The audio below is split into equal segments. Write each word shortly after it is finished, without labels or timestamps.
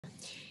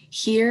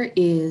Here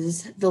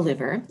is the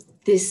liver.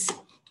 This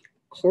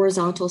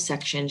horizontal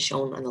section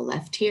shown on the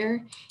left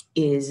here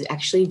is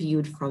actually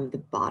viewed from the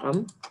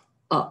bottom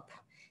up.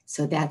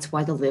 So that's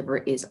why the liver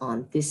is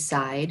on this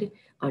side.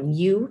 On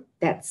you,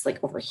 that's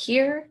like over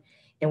here,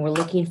 and we're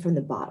looking from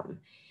the bottom.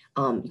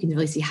 You can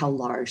really see how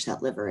large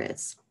that liver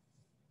is.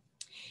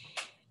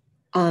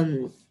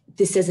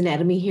 This says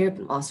anatomy here,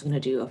 but I'm also going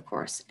to do, of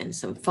course, and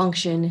some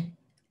function.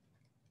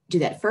 Do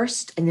that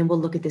first, and then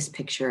we'll look at this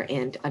picture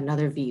and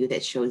another view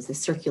that shows the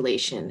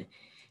circulation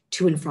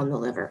to and from the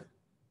liver.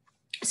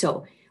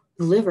 So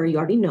the liver, you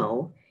already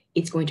know,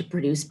 it's going to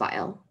produce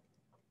bile.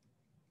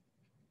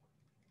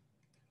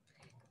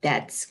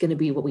 That's going to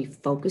be what we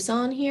focus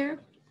on here.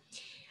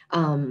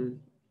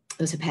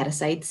 Those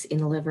hepatocytes in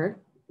the liver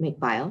make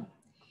bile.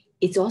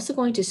 It's also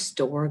going to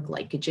store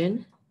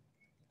glycogen.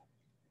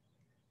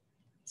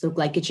 So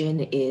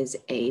glycogen is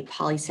a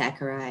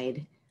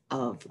polysaccharide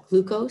of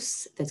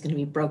glucose that's going to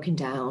be broken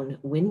down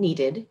when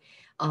needed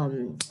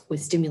with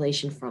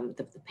stimulation from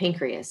the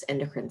pancreas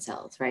endocrine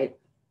cells, right?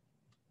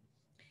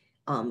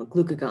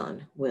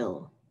 Glucagon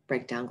will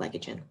break down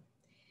glycogen.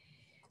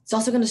 It's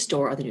also going to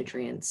store other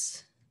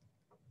nutrients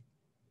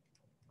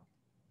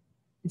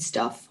and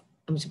stuff,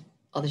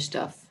 other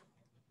stuff,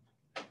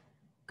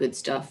 good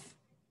stuff,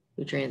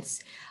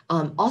 nutrients.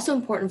 Also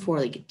important for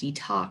like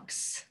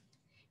detox,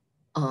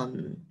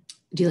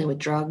 dealing with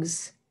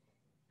drugs,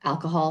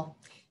 alcohol.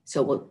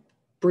 So we'll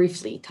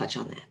briefly touch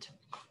on that.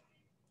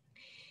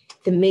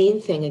 The main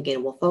thing,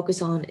 again, we'll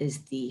focus on is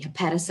the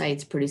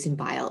hepatocytes producing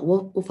bile.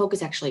 We'll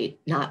focus actually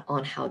not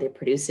on how they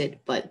produce it,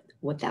 but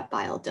what that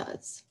bile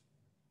does.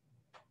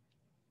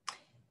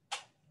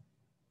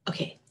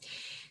 Okay,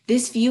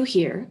 this view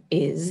here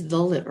is the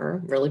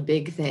liver, really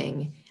big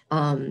thing.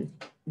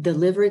 The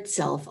liver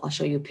itself, I'll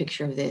show you a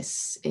picture of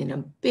this in a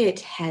bit,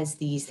 has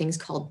these things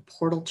called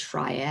portal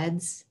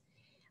triads.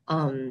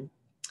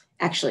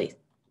 Actually,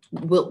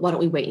 why don't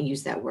we wait and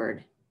use that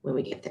word when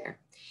we get there.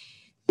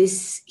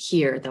 This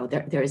here, though,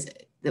 there's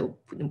the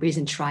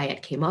reason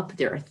triad came up.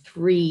 There are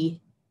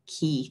three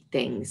key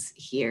things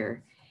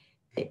here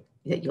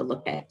that you'll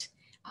look at.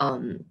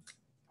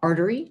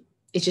 Artery,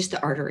 it's just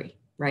the artery,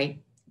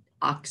 right?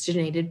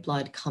 Oxygenated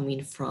blood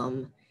coming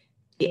from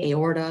the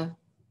aorta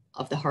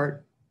of the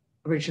heart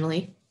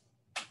originally.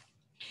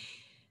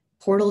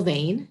 Portal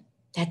vein,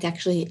 that's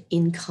actually an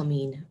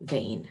incoming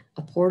vein.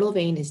 A portal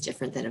vein is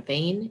different than a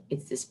vein.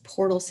 It's this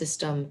portal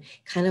system,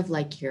 kind of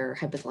like your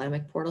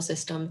hypothalamic portal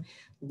system,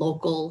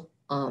 local,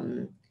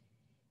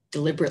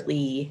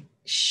 deliberately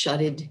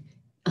shutted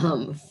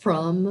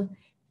from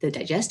the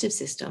digestive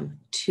system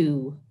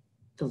to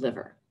the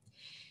liver.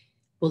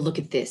 We'll look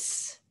at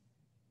this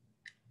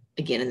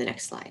again in the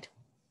next slide.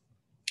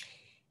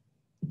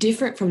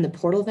 Different from the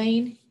portal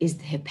vein is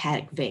the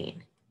hepatic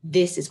vein.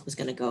 This is what's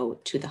going to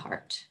go to the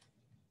heart.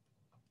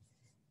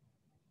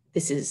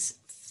 This is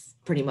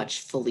pretty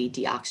much fully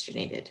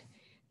deoxygenated.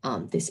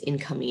 This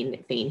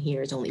incoming vein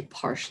here is only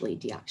partially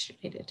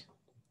deoxygenated.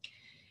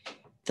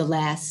 The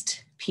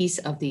last piece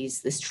of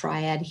this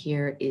triad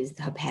here is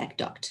the hepatic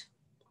duct,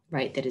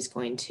 right? That is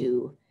going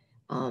to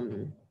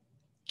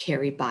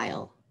carry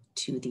bile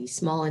to the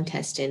small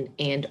intestine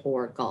and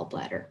or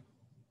gallbladder.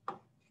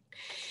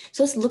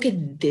 So let's look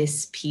at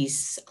this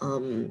piece,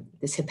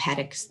 this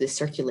hepatics, this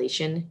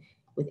circulation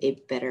with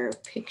a better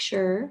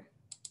picture.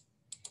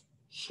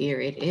 Here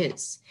it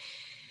is.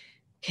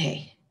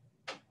 Okay,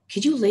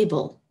 could you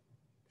label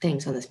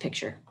things on this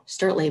picture?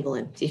 Start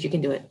labeling, see if you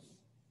can do it.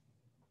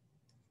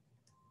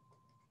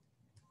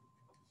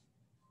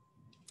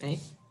 Right?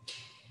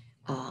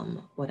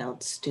 What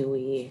else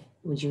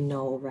would you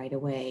know right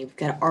away? We've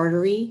got an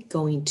artery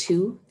going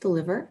to the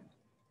liver.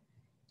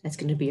 That's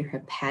going to be your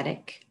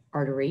hepatic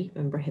artery.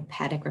 Remember,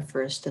 hepatic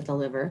refers to the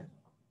liver.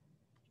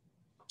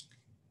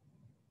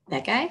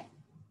 That guy?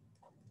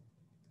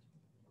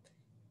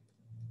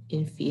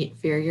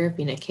 Inferior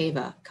vena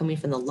cava, coming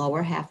from the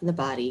lower half of the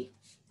body,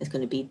 is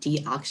going to be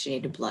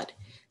deoxygenated blood.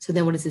 So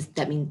then what does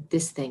that mean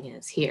this thing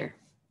is here?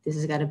 This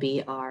has got to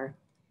be our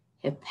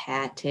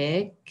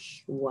hepatic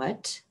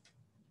what?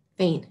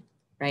 Vein,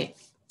 right?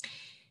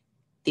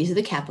 These are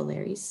the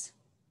capillaries.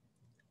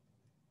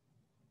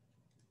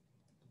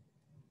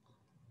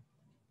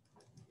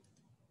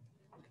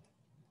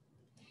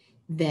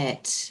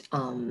 That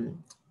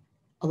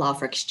allow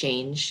for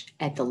exchange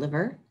at the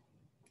liver.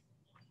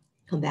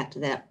 Come back to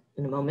that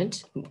in a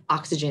moment.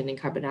 Oxygen and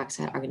carbon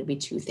dioxide are going to be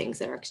two things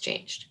that are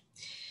exchanged.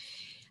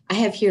 I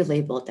have here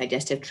labeled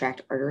digestive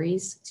tract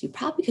arteries. So you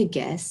probably could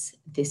guess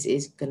this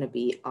is going to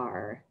be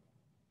our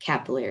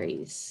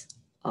capillaries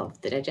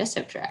of the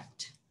digestive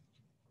tract.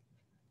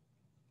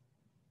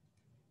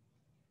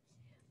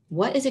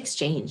 What is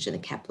exchanged in the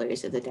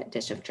capillaries of the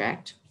digestive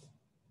tract?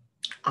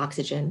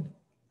 Oxygen,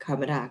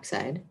 carbon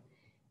dioxide.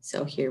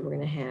 So here we're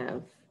going to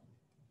have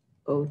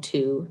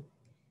O2,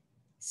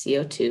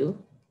 CO2,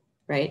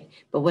 right?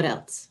 But what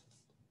else?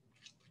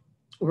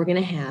 We're going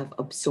to have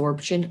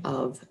absorption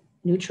of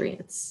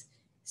nutrients.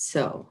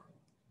 So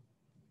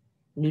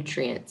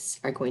nutrients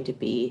are going to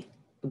be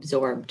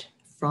absorbed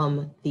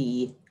from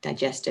the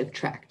digestive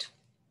tract.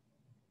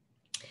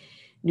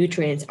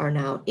 Nutrients are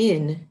now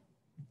in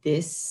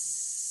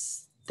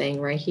this thing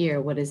right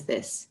here. What is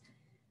this?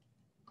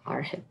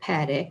 Our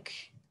hepatic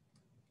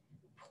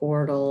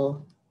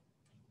portal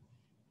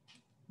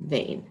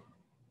vein.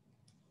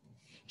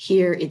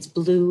 Here it's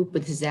blue,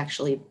 but this is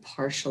actually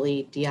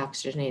partially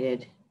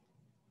deoxygenated.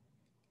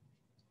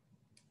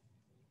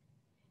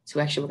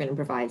 So actually we're going to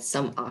provide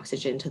some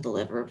oxygen to the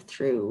liver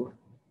through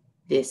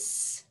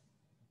this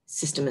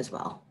system as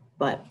well.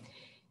 But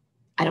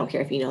I don't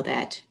care if you know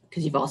that,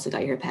 because you've also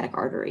got your hepatic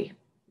artery,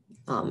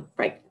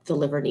 right? The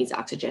liver needs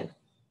oxygen.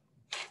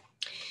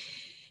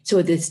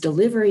 So this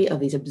delivery of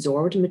these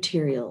absorbed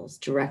materials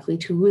directly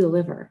to the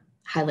liver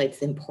highlights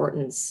the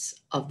importance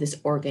of this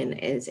organ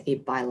as a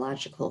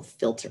biological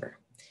filter,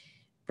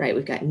 right?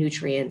 We've got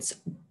nutrients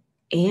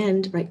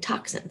and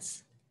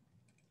toxins,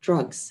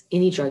 drugs,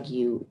 any drug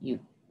you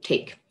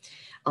take.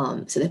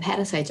 So the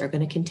hepatocytes are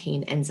going to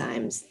contain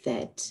enzymes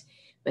that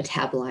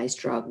metabolize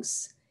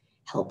drugs,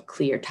 help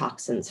clear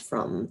toxins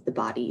from the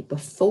body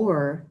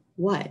before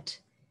what?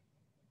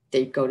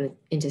 They go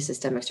into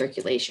systemic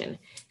circulation.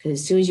 Because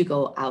as soon as you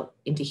go out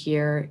into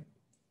here,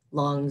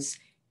 lungs,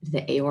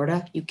 the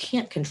aorta, you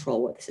can't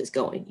control where this is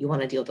going. You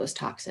want to deal with those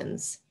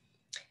toxins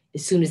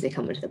as soon as they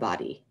come into the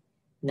body,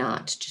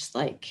 not just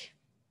like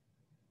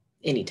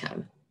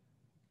anytime,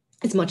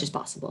 as much as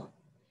possible.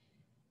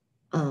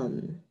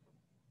 And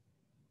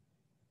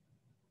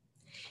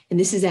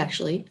this is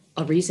actually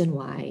a reason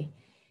why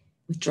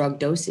with drug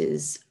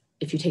doses,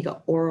 if you take an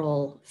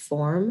oral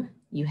form,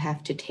 you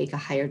have to take a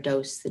higher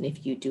dose than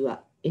if you do a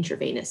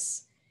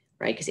intravenous,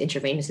 right? Because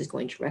intravenous is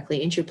going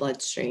directly into your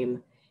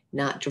bloodstream,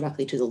 not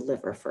directly to the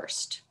liver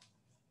first.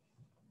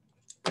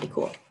 Pretty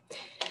cool.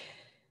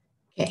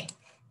 Okay,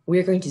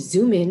 we're going to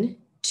zoom in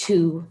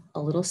to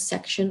a little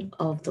section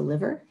of the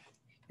liver.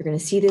 You're going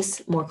to see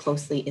this more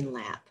closely in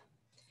lab.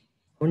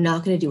 We're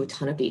not going to do a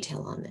ton of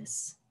detail on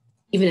this,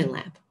 even in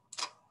lab.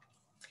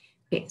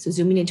 Okay, so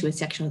zooming into a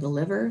section of the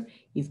liver,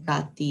 you've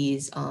got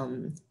these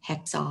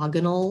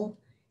hexagonal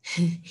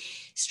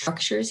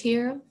structures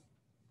here.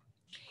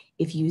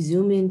 If you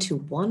zoom into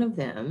one of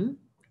them,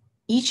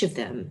 each of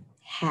them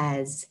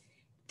has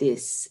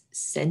this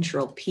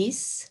central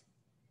piece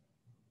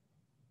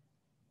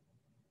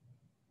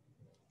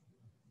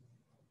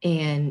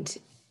and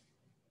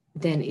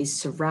then is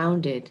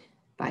surrounded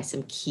by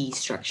some key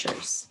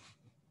structures.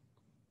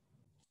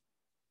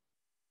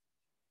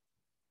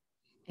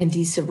 And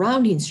these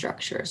surrounding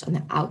structures on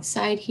the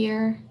outside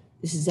here,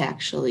 this is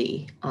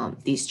actually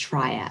these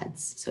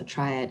triads. So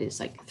triad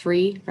is like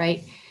 3,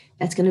 right?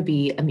 That's going to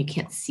be, you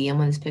can't see them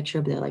on this picture,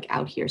 but they're like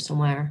out here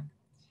somewhere.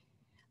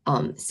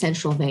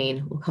 Central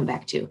vein, we'll come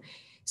back to.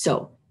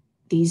 So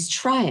these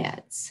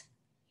triads,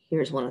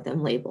 here's one of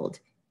them labeled,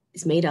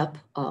 is made up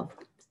of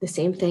the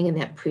same thing in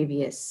that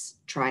previous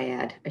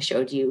triad I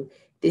showed you.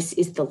 This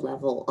is the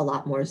level a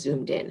lot more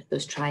zoomed in.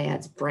 Those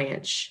triads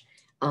branch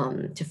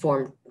to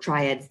form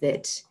triads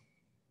that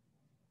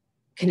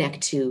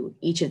connect to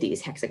each of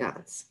these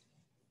hexagons.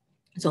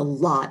 There's a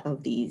lot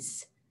of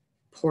these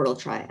portal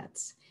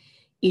triads.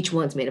 Each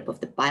one's made up of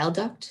the bile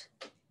duct,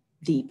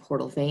 the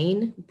portal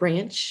vein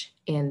branch,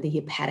 and the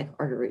hepatic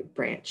artery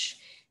branch,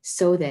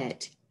 so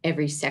that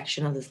every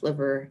section of this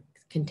liver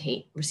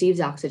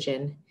receives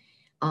oxygen,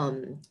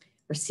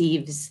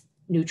 receives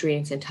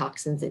nutrients and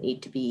toxins that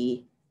need to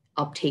be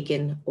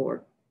uptaken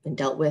or been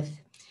dealt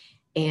with,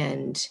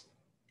 and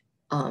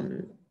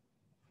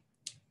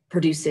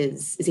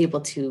is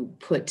able to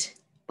put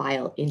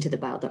bile into the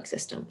bile duct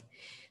system.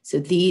 So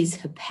these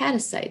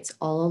hepatocytes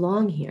all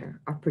along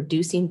here are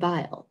producing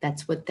bile.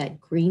 That's what that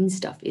green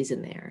stuff is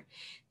in there.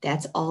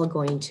 That's all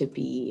going to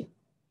be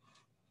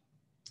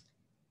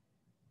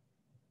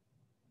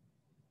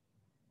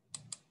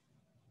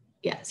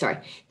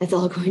that's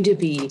all going to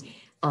be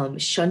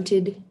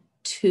shunted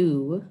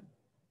to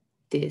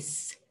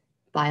this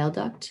bile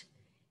duct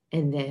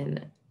and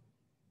then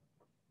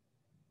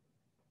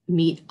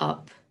meet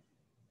up.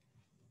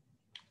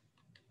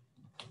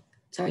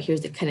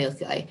 Here's the kind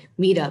of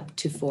meet up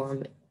to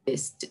form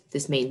this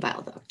main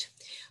bile duct.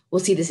 We'll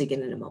see this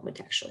again in a moment,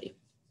 actually.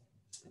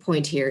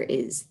 Point here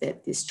is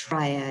that this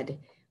triad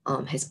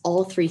has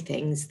all 3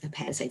 things the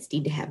hepatocytes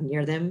need to have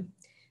near them: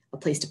 a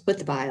place to put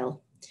the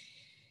bile,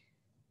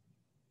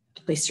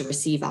 a place to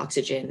receive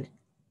oxygen,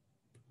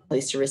 a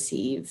place to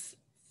receive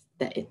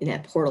in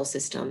that portal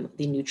system,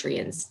 the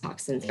nutrients,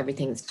 toxins,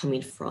 everything that's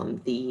coming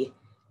from the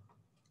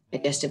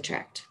digestive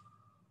tract.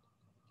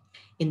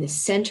 In the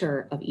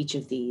center of each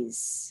of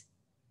these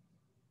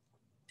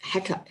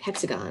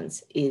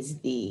hexagons is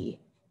the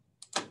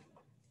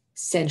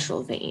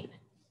central vein,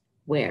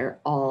 where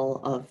all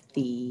of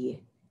the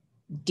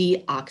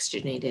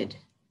deoxygenated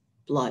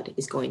blood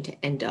is going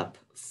to end up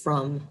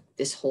from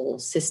this whole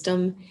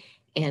system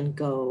and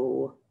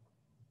go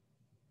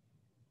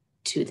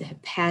to the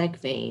hepatic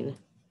vein,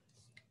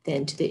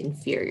 then to the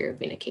inferior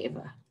vena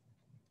cava.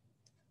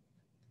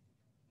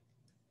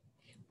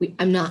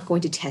 I'm not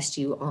going to test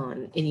you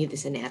on any of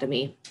this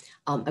anatomy.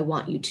 I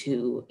want you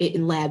to,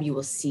 in lab, you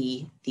will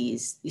see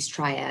these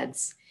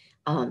triads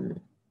and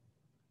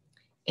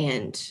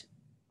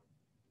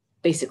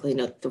basically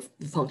note the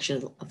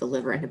function of the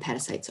liver and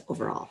hepatocytes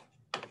overall.